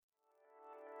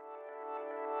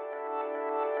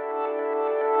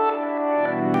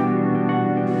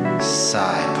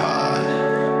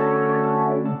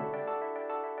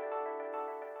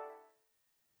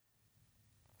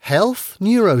Health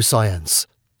Neuroscience.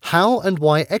 How and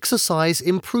why exercise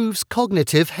improves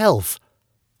cognitive health.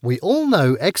 We all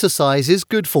know exercise is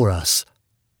good for us.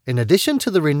 In addition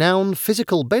to the renowned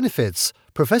physical benefits,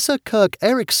 Professor Kirk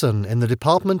Erikson in the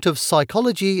Department of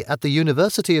Psychology at the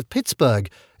University of Pittsburgh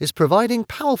is providing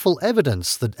powerful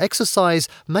evidence that exercise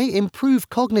may improve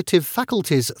cognitive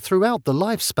faculties throughout the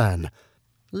lifespan.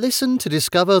 Listen to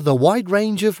discover the wide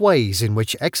range of ways in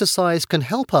which exercise can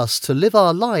help us to live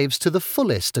our lives to the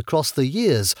fullest across the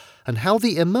years, and how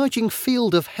the emerging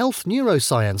field of health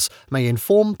neuroscience may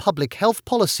inform public health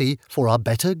policy for our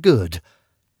better good.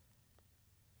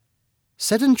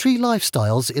 Sedentary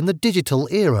lifestyles in the digital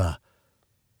era.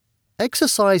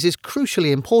 Exercise is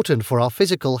crucially important for our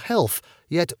physical health,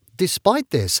 yet,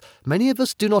 despite this, many of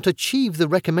us do not achieve the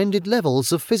recommended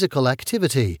levels of physical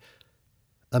activity.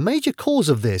 A major cause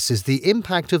of this is the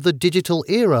impact of the digital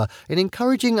era in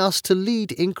encouraging us to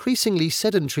lead increasingly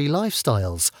sedentary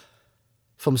lifestyles.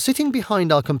 From sitting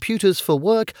behind our computers for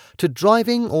work to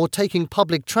driving or taking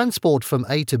public transport from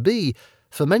A to B,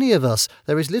 for many of us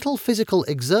there is little physical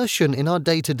exertion in our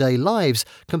day-to-day lives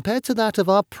compared to that of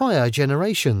our prior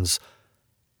generations.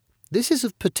 This is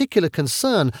of particular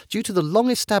concern due to the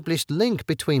long-established link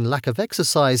between lack of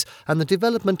exercise and the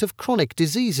development of chronic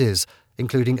diseases,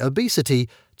 including obesity,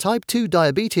 type 2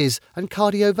 diabetes and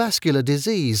cardiovascular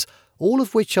disease, all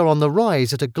of which are on the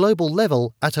rise at a global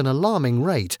level at an alarming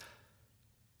rate.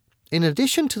 In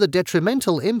addition to the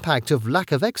detrimental impact of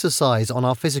lack of exercise on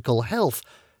our physical health,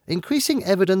 increasing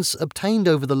evidence obtained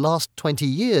over the last 20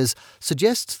 years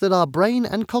suggests that our brain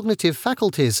and cognitive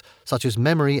faculties, such as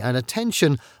memory and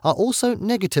attention, are also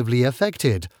negatively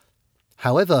affected.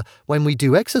 However, when we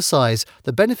do exercise,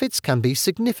 the benefits can be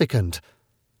significant.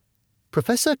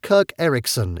 Professor Kirk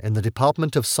Erikson in the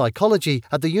Department of Psychology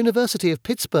at the University of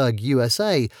Pittsburgh,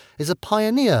 USA, is a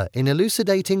pioneer in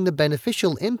elucidating the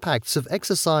beneficial impacts of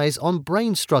exercise on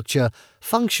brain structure,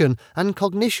 function, and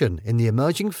cognition in the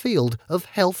emerging field of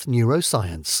health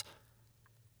neuroscience.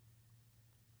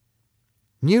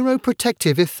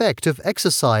 Neuroprotective effect of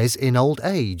exercise in old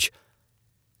age.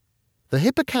 The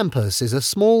hippocampus is a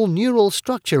small neural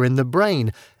structure in the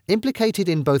brain implicated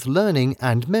in both learning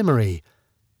and memory.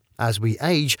 As we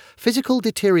age, physical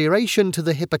deterioration to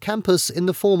the hippocampus in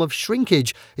the form of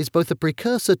shrinkage is both a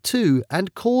precursor to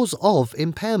and cause of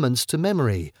impairments to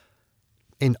memory.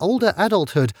 In older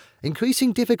adulthood,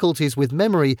 increasing difficulties with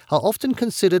memory are often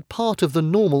considered part of the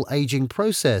normal aging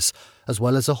process, as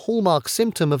well as a hallmark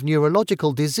symptom of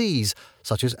neurological disease,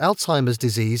 such as Alzheimer's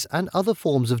disease and other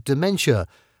forms of dementia,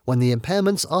 when the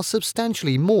impairments are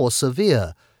substantially more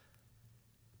severe.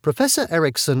 Professor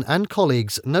Erikson and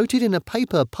colleagues noted in a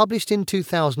paper published in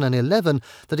 2011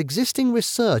 that existing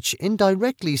research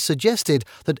indirectly suggested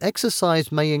that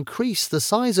exercise may increase the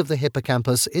size of the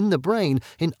hippocampus in the brain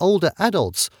in older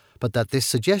adults, but that this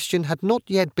suggestion had not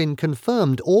yet been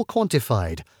confirmed or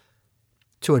quantified.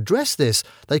 To address this,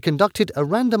 they conducted a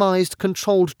randomized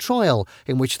controlled trial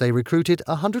in which they recruited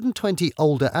 120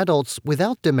 older adults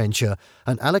without dementia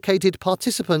and allocated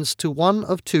participants to one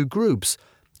of two groups: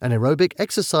 an aerobic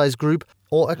exercise group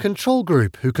or a control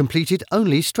group who completed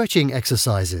only stretching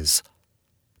exercises.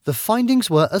 The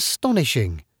findings were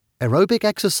astonishing. Aerobic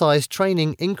exercise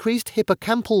training increased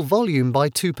hippocampal volume by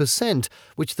 2%,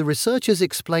 which the researchers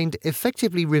explained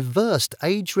effectively reversed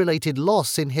age-related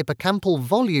loss in hippocampal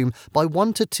volume by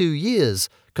 1 to 2 years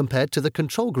compared to the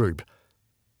control group.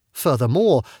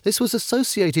 Furthermore, this was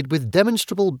associated with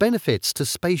demonstrable benefits to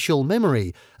spatial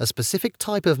memory, a specific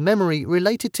type of memory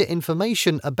related to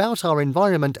information about our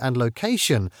environment and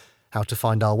location, how to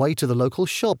find our way to the local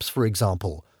shops, for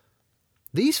example.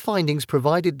 These findings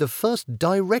provided the first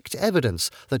direct evidence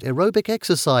that aerobic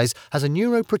exercise has a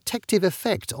neuroprotective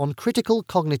effect on critical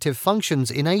cognitive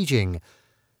functions in aging.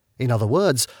 In other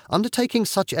words, undertaking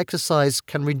such exercise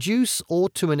can reduce or,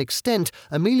 to an extent,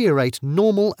 ameliorate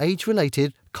normal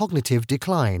age-related cognitive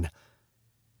decline.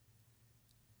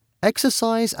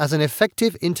 Exercise as an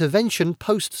effective intervention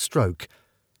post-stroke.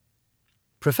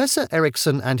 Professor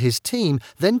Erikson and his team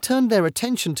then turned their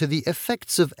attention to the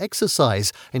effects of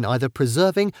exercise in either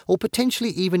preserving or potentially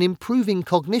even improving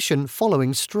cognition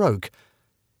following stroke.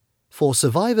 For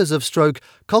survivors of stroke,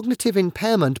 cognitive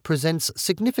impairment presents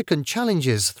significant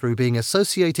challenges through being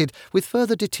associated with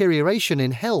further deterioration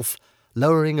in health,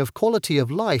 lowering of quality of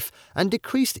life, and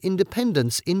decreased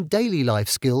independence in daily life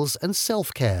skills and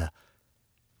self-care.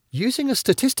 Using a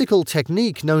statistical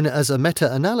technique known as a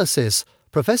meta-analysis,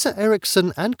 Professor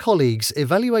Erikson and colleagues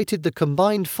evaluated the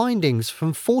combined findings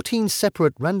from 14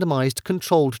 separate randomized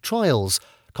controlled trials,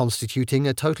 constituting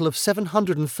a total of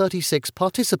 736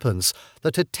 participants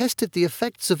that had tested the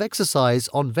effects of exercise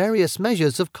on various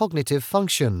measures of cognitive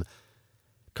function.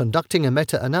 Conducting a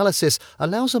meta-analysis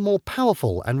allows a more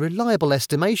powerful and reliable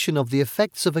estimation of the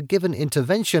effects of a given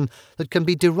intervention that can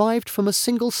be derived from a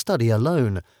single study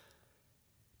alone.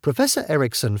 Professor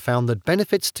Erickson found that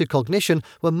benefits to cognition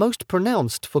were most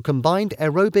pronounced for combined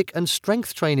aerobic and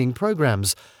strength training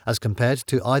programs, as compared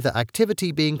to either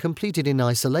activity being completed in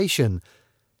isolation.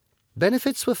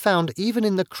 Benefits were found even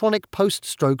in the chronic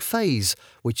post-stroke phase,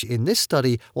 which in this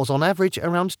study was on average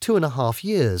around 2.5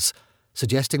 years,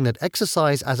 suggesting that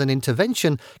exercise as an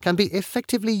intervention can be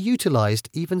effectively utilized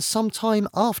even some time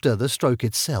after the stroke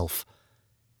itself.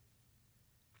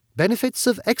 Benefits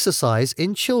of exercise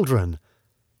in children.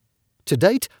 To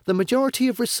date, the majority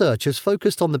of research has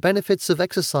focused on the benefits of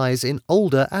exercise in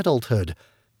older adulthood.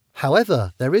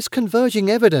 However, there is converging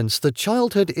evidence that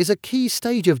childhood is a key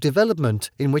stage of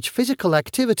development in which physical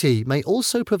activity may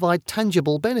also provide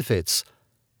tangible benefits.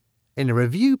 In a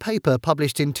review paper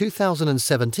published in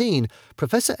 2017,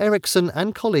 Professor Erickson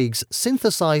and colleagues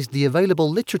synthesized the available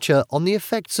literature on the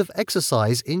effects of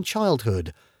exercise in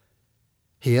childhood.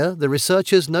 Here, the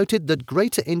researchers noted that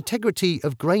greater integrity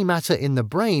of grey matter in the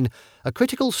brain, a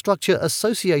critical structure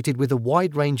associated with a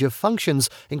wide range of functions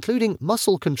including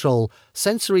muscle control,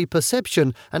 sensory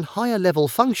perception, and higher-level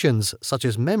functions such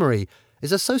as memory,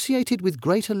 is associated with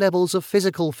greater levels of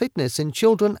physical fitness in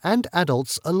children and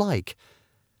adults alike.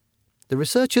 The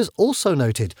researchers also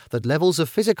noted that levels of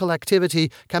physical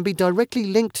activity can be directly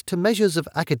linked to measures of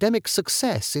academic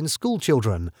success in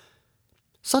schoolchildren.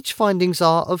 Such findings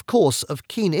are, of course, of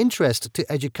keen interest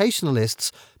to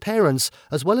educationalists, parents,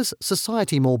 as well as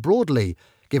society more broadly,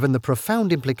 given the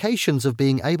profound implications of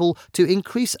being able to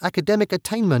increase academic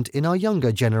attainment in our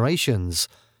younger generations.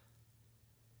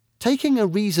 Taking a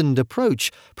reasoned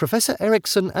approach, Professor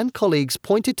Erickson and colleagues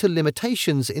pointed to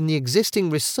limitations in the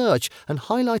existing research and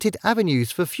highlighted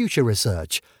avenues for future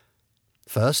research.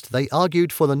 First, they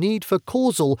argued for the need for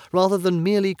causal rather than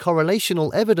merely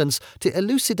correlational evidence to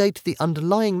elucidate the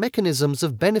underlying mechanisms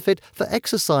of benefit for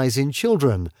exercise in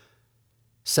children.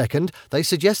 Second, they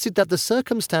suggested that the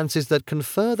circumstances that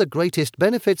confer the greatest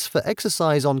benefits for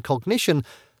exercise on cognition,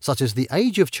 such as the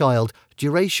age of child,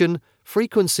 duration,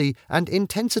 frequency, and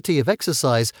intensity of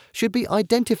exercise, should be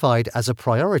identified as a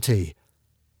priority.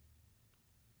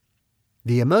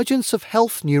 The emergence of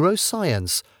health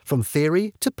neuroscience, from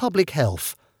theory to public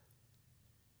health.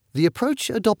 The approach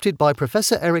adopted by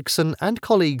Professor Erickson and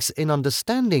colleagues in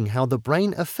understanding how the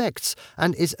brain affects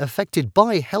and is affected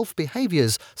by health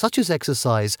behaviors such as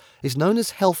exercise is known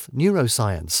as health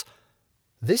neuroscience.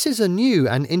 This is a new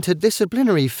and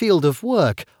interdisciplinary field of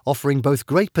work, offering both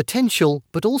great potential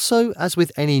but also, as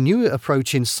with any new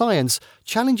approach in science,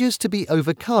 challenges to be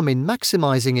overcome in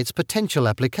maximizing its potential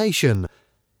application.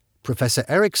 Professor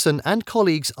Erickson and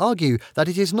colleagues argue that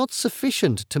it is not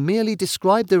sufficient to merely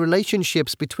describe the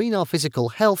relationships between our physical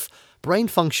health, brain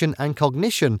function, and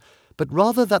cognition, but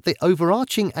rather that the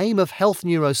overarching aim of health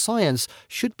neuroscience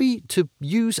should be to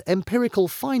use empirical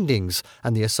findings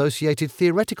and the associated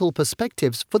theoretical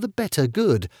perspectives for the better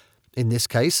good, in this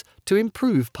case, to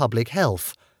improve public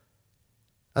health.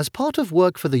 As part of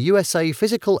work for the USA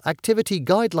Physical Activity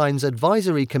Guidelines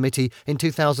Advisory Committee in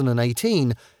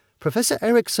 2018, Professor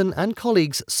Erickson and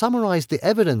colleagues summarized the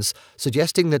evidence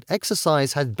suggesting that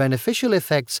exercise had beneficial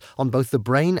effects on both the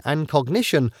brain and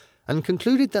cognition, and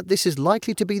concluded that this is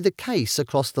likely to be the case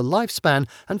across the lifespan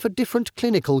and for different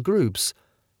clinical groups.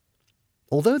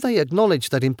 Although they acknowledge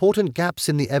that important gaps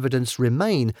in the evidence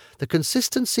remain, the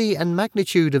consistency and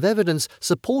magnitude of evidence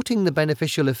supporting the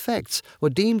beneficial effects were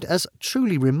deemed as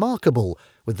truly remarkable,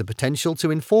 with the potential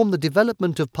to inform the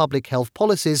development of public health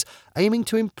policies aiming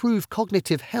to improve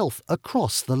cognitive health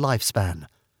across the lifespan.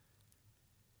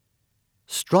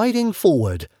 Striding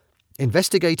forward,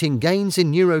 investigating gains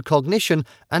in neurocognition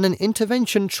and an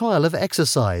intervention trial of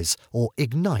exercise, or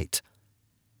IGNITE.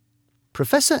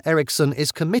 Professor Erickson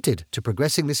is committed to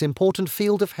progressing this important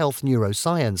field of health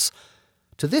neuroscience.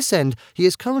 To this end, he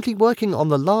is currently working on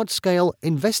the large-scale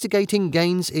Investigating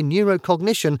Gains in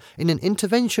Neurocognition in an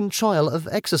Intervention Trial of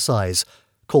Exercise,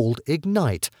 called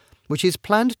IGNITE, which is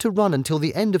planned to run until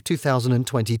the end of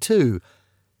 2022.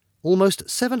 Almost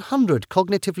 700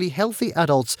 cognitively healthy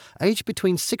adults aged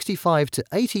between 65 to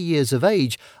 80 years of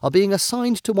age are being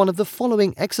assigned to one of the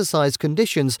following exercise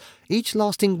conditions, each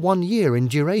lasting 1 year in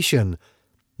duration: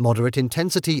 moderate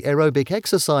intensity aerobic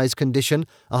exercise condition,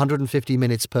 150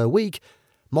 minutes per week;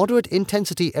 moderate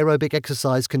intensity aerobic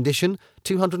exercise condition,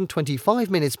 225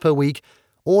 minutes per week;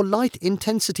 or light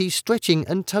intensity stretching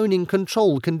and toning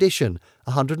control condition,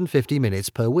 150 minutes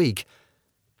per week.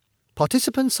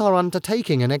 Participants are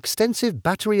undertaking an extensive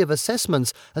battery of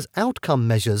assessments as outcome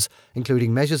measures,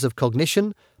 including measures of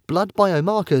cognition, blood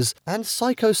biomarkers, and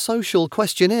psychosocial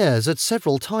questionnaires at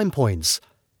several time points.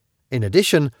 In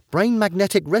addition, brain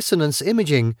magnetic resonance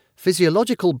imaging,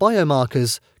 physiological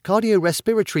biomarkers,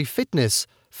 cardiorespiratory fitness,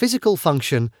 physical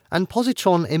function, and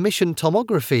positron emission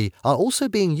tomography are also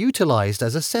being utilized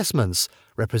as assessments,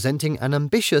 representing an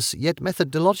ambitious yet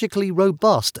methodologically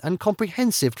robust and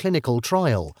comprehensive clinical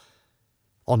trial.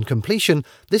 On completion,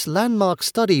 this landmark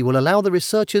study will allow the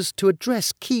researchers to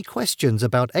address key questions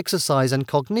about exercise and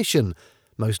cognition,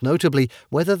 most notably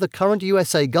whether the current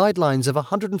USA guidelines of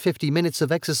 150 minutes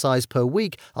of exercise per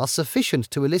week are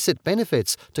sufficient to elicit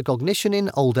benefits to cognition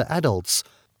in older adults.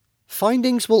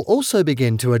 Findings will also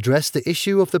begin to address the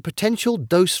issue of the potential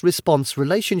dose-response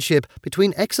relationship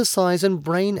between exercise and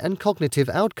brain and cognitive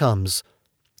outcomes.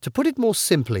 To put it more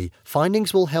simply,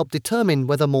 findings will help determine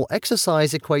whether more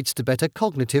exercise equates to better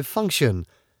cognitive function.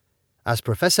 As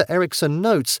Professor Erickson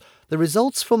notes, the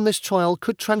results from this trial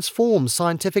could transform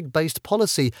scientific-based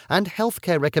policy and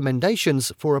healthcare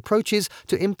recommendations for approaches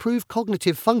to improve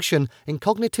cognitive function in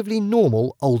cognitively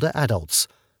normal older adults.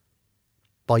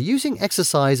 By using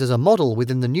exercise as a model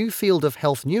within the new field of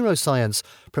health neuroscience,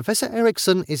 Professor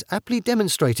Erickson is aptly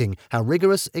demonstrating how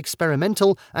rigorous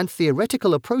experimental and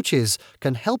theoretical approaches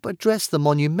can help address the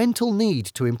monumental need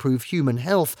to improve human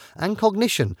health and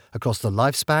cognition across the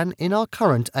lifespan in our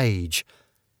current age.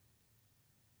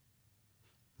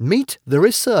 Meet the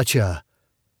researcher.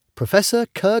 Professor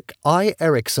Kirk I.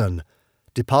 Erickson,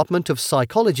 Department of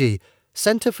Psychology,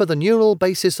 Center for the Neural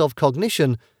Basis of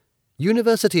Cognition,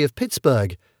 University of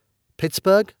Pittsburgh,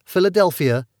 Pittsburgh,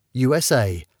 Philadelphia,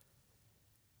 USA.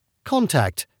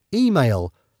 Contact,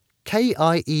 email,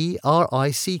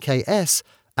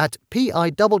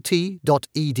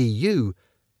 KIERICKS@pitt.edu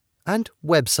and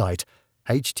website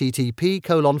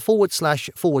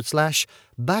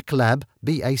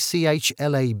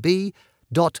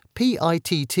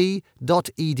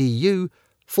http://backlab.pitt.edu/.